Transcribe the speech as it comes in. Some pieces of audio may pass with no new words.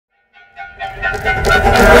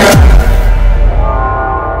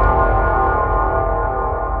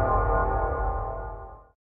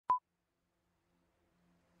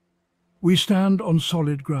We stand on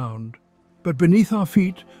solid ground, but beneath our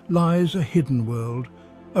feet lies a hidden world,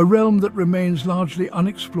 a realm that remains largely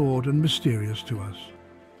unexplored and mysterious to us.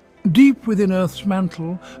 Deep within Earth's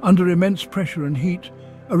mantle, under immense pressure and heat,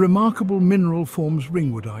 a remarkable mineral forms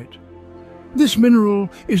ringwoodite. This mineral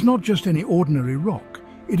is not just any ordinary rock,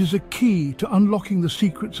 it is a key to unlocking the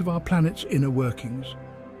secrets of our planet's inner workings.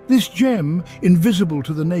 This gem, invisible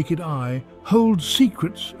to the naked eye, holds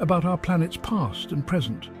secrets about our planet's past and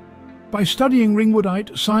present. By studying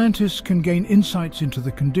ringwoodite, scientists can gain insights into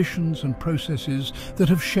the conditions and processes that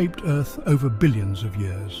have shaped Earth over billions of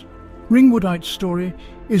years. Ringwoodite's story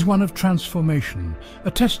is one of transformation,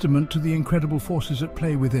 a testament to the incredible forces at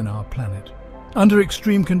play within our planet. Under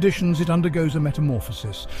extreme conditions, it undergoes a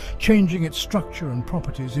metamorphosis, changing its structure and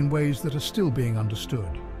properties in ways that are still being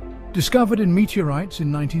understood. Discovered in meteorites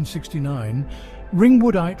in 1969,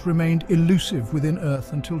 ringwoodite remained elusive within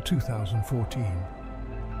Earth until 2014.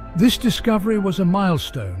 This discovery was a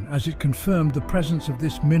milestone as it confirmed the presence of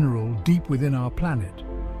this mineral deep within our planet.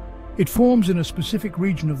 It forms in a specific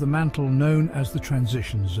region of the mantle known as the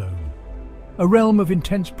transition zone, a realm of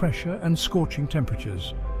intense pressure and scorching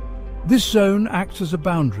temperatures. This zone acts as a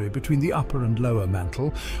boundary between the upper and lower mantle,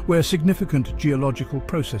 where significant geological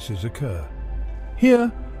processes occur.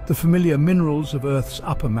 Here, the familiar minerals of Earth's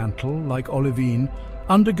upper mantle, like olivine,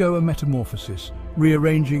 undergo a metamorphosis,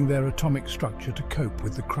 rearranging their atomic structure to cope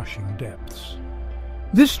with the crushing depths.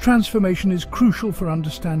 This transformation is crucial for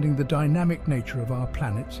understanding the dynamic nature of our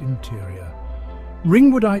planet's interior.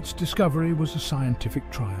 Ringwoodite's discovery was a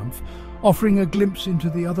scientific triumph, offering a glimpse into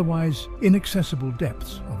the otherwise inaccessible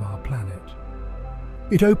depths of our planet.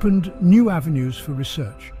 It opened new avenues for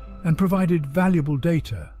research and provided valuable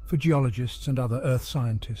data for geologists and other Earth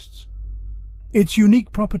scientists. Its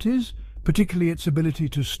unique properties, particularly its ability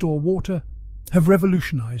to store water, have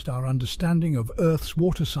revolutionized our understanding of Earth's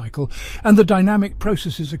water cycle and the dynamic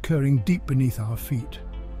processes occurring deep beneath our feet.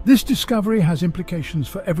 This discovery has implications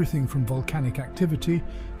for everything from volcanic activity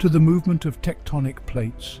to the movement of tectonic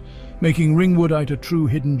plates, making ringwoodite a true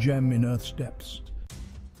hidden gem in Earth's depths.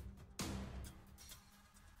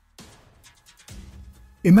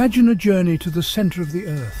 Imagine a journey to the center of the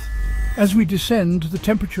Earth. As we descend, the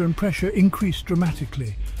temperature and pressure increase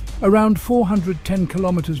dramatically. Around 410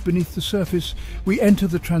 kilometers beneath the surface, we enter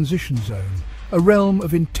the transition zone, a realm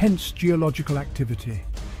of intense geological activity.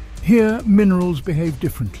 Here, minerals behave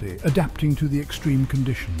differently, adapting to the extreme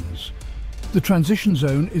conditions. The transition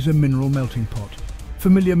zone is a mineral melting pot.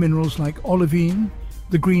 Familiar minerals like olivine,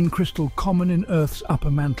 the green crystal common in Earth's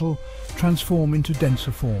upper mantle, transform into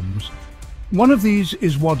denser forms. One of these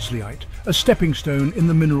is wadsleyite, a stepping stone in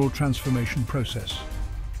the mineral transformation process.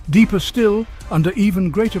 Deeper still, under even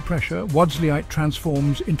greater pressure, wadsleyite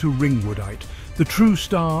transforms into ringwoodite, the true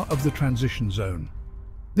star of the transition zone.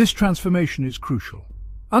 This transformation is crucial.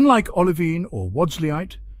 Unlike olivine or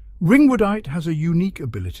wadsleyite, ringwoodite has a unique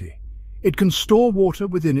ability. It can store water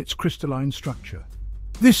within its crystalline structure.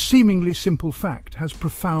 This seemingly simple fact has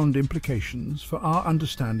profound implications for our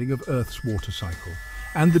understanding of Earth's water cycle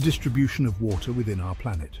and the distribution of water within our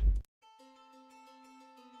planet.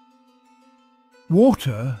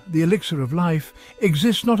 Water, the elixir of life,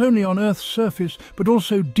 exists not only on Earth's surface but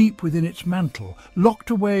also deep within its mantle, locked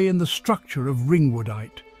away in the structure of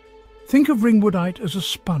ringwoodite. Think of ringwoodite as a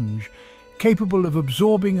sponge, capable of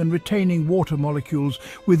absorbing and retaining water molecules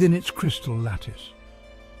within its crystal lattice.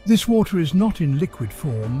 This water is not in liquid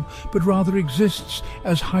form, but rather exists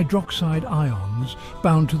as hydroxide ions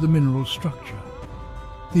bound to the mineral structure.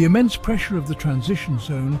 The immense pressure of the transition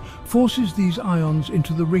zone forces these ions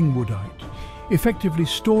into the ringwoodite, effectively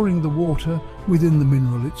storing the water within the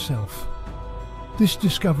mineral itself. This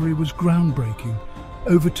discovery was groundbreaking,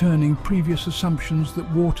 overturning previous assumptions that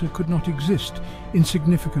water could not exist in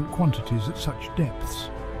significant quantities at such depths.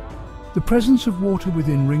 The presence of water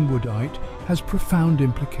within ringwoodite has profound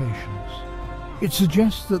implications. It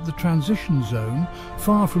suggests that the transition zone,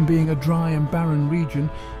 far from being a dry and barren region,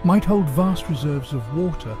 might hold vast reserves of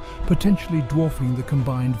water, potentially dwarfing the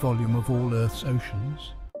combined volume of all Earth's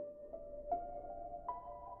oceans.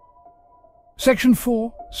 Section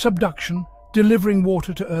 4. Subduction, delivering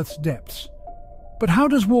water to Earth's depths. But how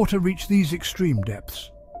does water reach these extreme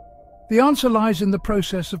depths? The answer lies in the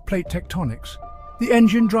process of plate tectonics, the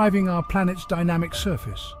engine driving our planet's dynamic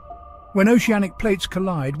surface. When oceanic plates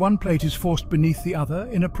collide, one plate is forced beneath the other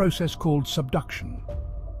in a process called subduction.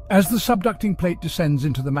 As the subducting plate descends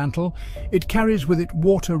into the mantle, it carries with it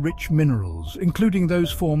water-rich minerals, including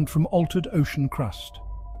those formed from altered ocean crust.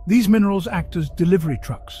 These minerals act as delivery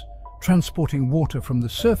trucks, transporting water from the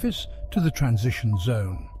surface to the transition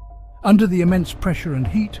zone. Under the immense pressure and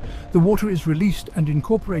heat, the water is released and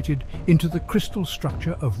incorporated into the crystal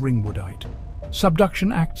structure of ringwoodite.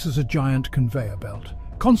 Subduction acts as a giant conveyor belt,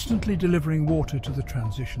 constantly delivering water to the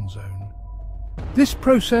transition zone. This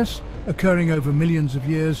process, occurring over millions of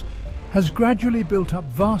years, has gradually built up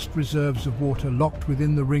vast reserves of water locked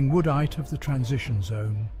within the ringwoodite of the transition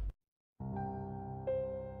zone.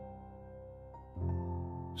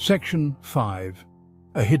 Section 5.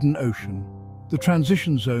 A hidden ocean. The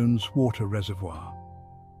transition zone's water reservoir.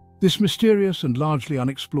 This mysterious and largely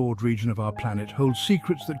unexplored region of our planet holds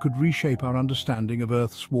secrets that could reshape our understanding of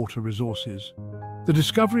Earth's water resources. The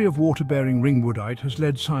discovery of water-bearing ringwoodite has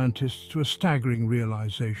led scientists to a staggering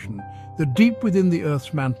realization that deep within the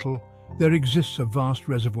Earth's mantle, there exists a vast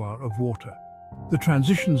reservoir of water. The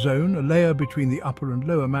transition zone, a layer between the upper and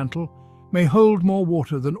lower mantle, may hold more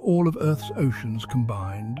water than all of Earth's oceans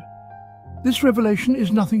combined. This revelation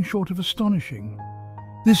is nothing short of astonishing.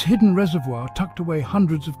 This hidden reservoir, tucked away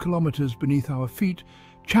hundreds of kilometers beneath our feet,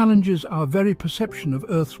 challenges our very perception of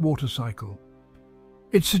Earth's water cycle.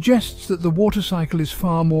 It suggests that the water cycle is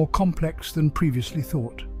far more complex than previously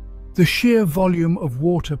thought. The sheer volume of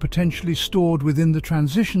water potentially stored within the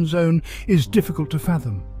transition zone is difficult to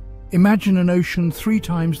fathom. Imagine an ocean 3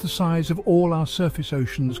 times the size of all our surface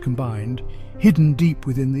oceans combined, hidden deep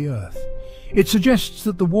within the Earth. It suggests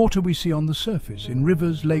that the water we see on the surface, in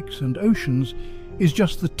rivers, lakes and oceans, is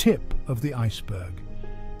just the tip of the iceberg.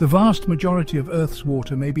 The vast majority of Earth's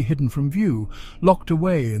water may be hidden from view, locked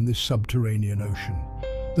away in this subterranean ocean.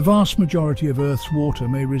 The vast majority of Earth's water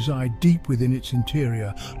may reside deep within its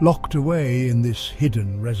interior, locked away in this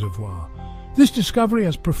hidden reservoir. This discovery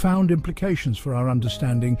has profound implications for our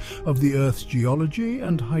understanding of the Earth's geology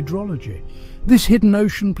and hydrology. This hidden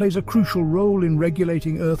ocean plays a crucial role in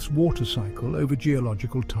regulating Earth's water cycle over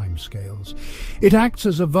geological timescales. It acts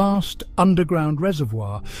as a vast underground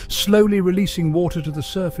reservoir, slowly releasing water to the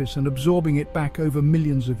surface and absorbing it back over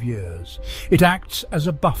millions of years. It acts as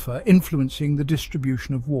a buffer, influencing the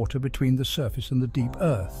distribution of water between the surface and the deep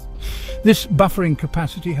Earth. This buffering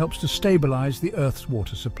capacity helps to stabilize the Earth's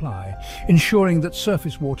water supply, ensuring that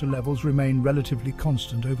surface water levels remain relatively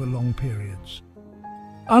constant over long periods.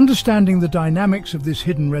 Understanding the dynamics of this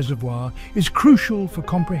hidden reservoir is crucial for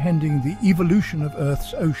comprehending the evolution of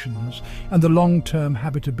Earth's oceans and the long-term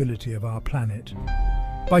habitability of our planet.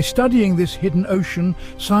 By studying this hidden ocean,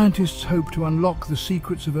 scientists hope to unlock the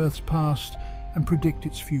secrets of Earth's past and predict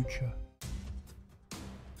its future.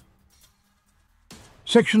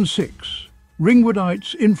 Section 6.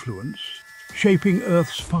 Ringwoodite's influence, shaping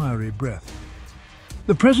Earth's fiery breath.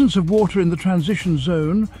 The presence of water in the transition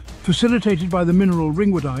zone, facilitated by the mineral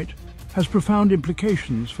ringwoodite, has profound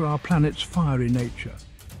implications for our planet's fiery nature.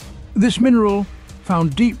 This mineral,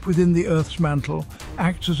 found deep within the Earth's mantle,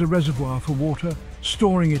 acts as a reservoir for water,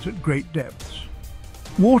 storing it at great depths.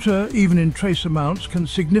 Water, even in trace amounts, can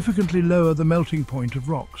significantly lower the melting point of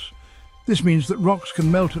rocks. This means that rocks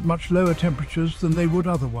can melt at much lower temperatures than they would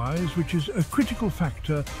otherwise, which is a critical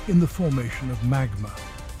factor in the formation of magma.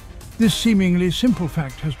 This seemingly simple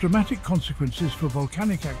fact has dramatic consequences for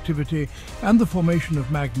volcanic activity and the formation of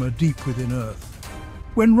magma deep within Earth.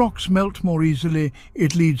 When rocks melt more easily,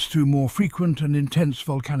 it leads to more frequent and intense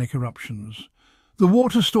volcanic eruptions. The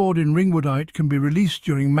water stored in ringwoodite can be released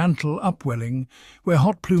during mantle upwelling, where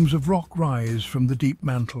hot plumes of rock rise from the deep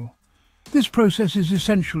mantle. This process is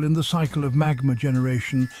essential in the cycle of magma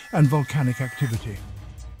generation and volcanic activity.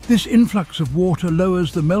 This influx of water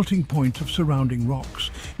lowers the melting point of surrounding rocks,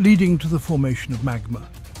 leading to the formation of magma.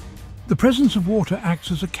 The presence of water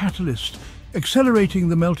acts as a catalyst, accelerating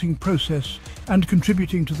the melting process and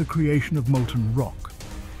contributing to the creation of molten rock.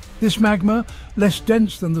 This magma, less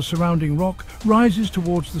dense than the surrounding rock, rises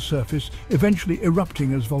towards the surface, eventually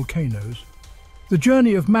erupting as volcanoes. The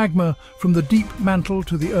journey of magma from the deep mantle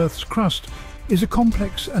to the Earth's crust is a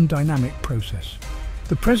complex and dynamic process.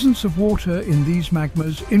 The presence of water in these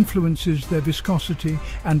magmas influences their viscosity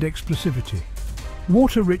and explosivity.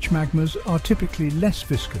 Water-rich magmas are typically less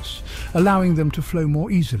viscous, allowing them to flow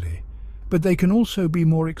more easily, but they can also be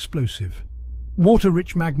more explosive.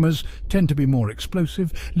 Water-rich magmas tend to be more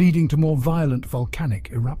explosive, leading to more violent volcanic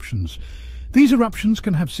eruptions. These eruptions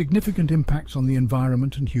can have significant impacts on the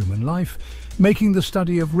environment and human life, making the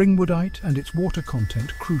study of ringwoodite and its water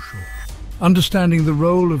content crucial. Understanding the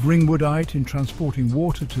role of ringwoodite in transporting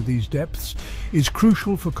water to these depths is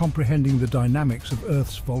crucial for comprehending the dynamics of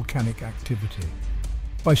Earth's volcanic activity.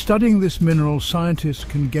 By studying this mineral, scientists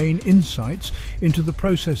can gain insights into the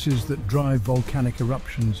processes that drive volcanic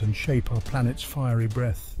eruptions and shape our planet's fiery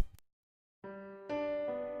breath.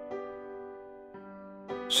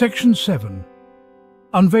 Section 7.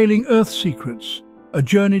 Unveiling Earth Secrets, a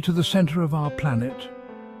journey to the center of our planet.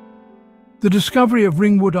 The discovery of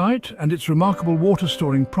Ringwoodite and its remarkable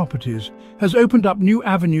water-storing properties has opened up new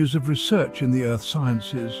avenues of research in the earth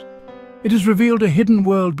sciences. It has revealed a hidden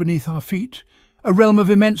world beneath our feet, a realm of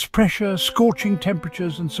immense pressure, scorching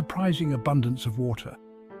temperatures, and surprising abundance of water.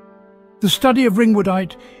 The study of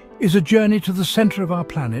Ringwoodite is a journey to the center of our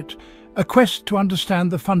planet, a quest to understand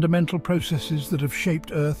the fundamental processes that have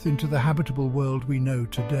shaped Earth into the habitable world we know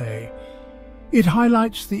today. It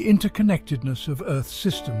highlights the interconnectedness of Earth's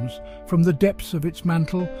systems, from the depths of its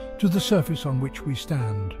mantle to the surface on which we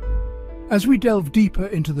stand. As we delve deeper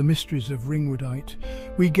into the mysteries of Ringwoodite,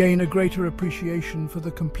 we gain a greater appreciation for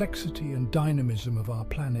the complexity and dynamism of our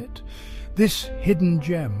planet. This hidden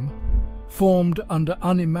gem, formed under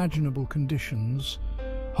unimaginable conditions,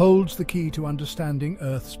 holds the key to understanding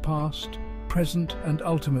Earth's past, present, and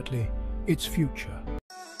ultimately, its future.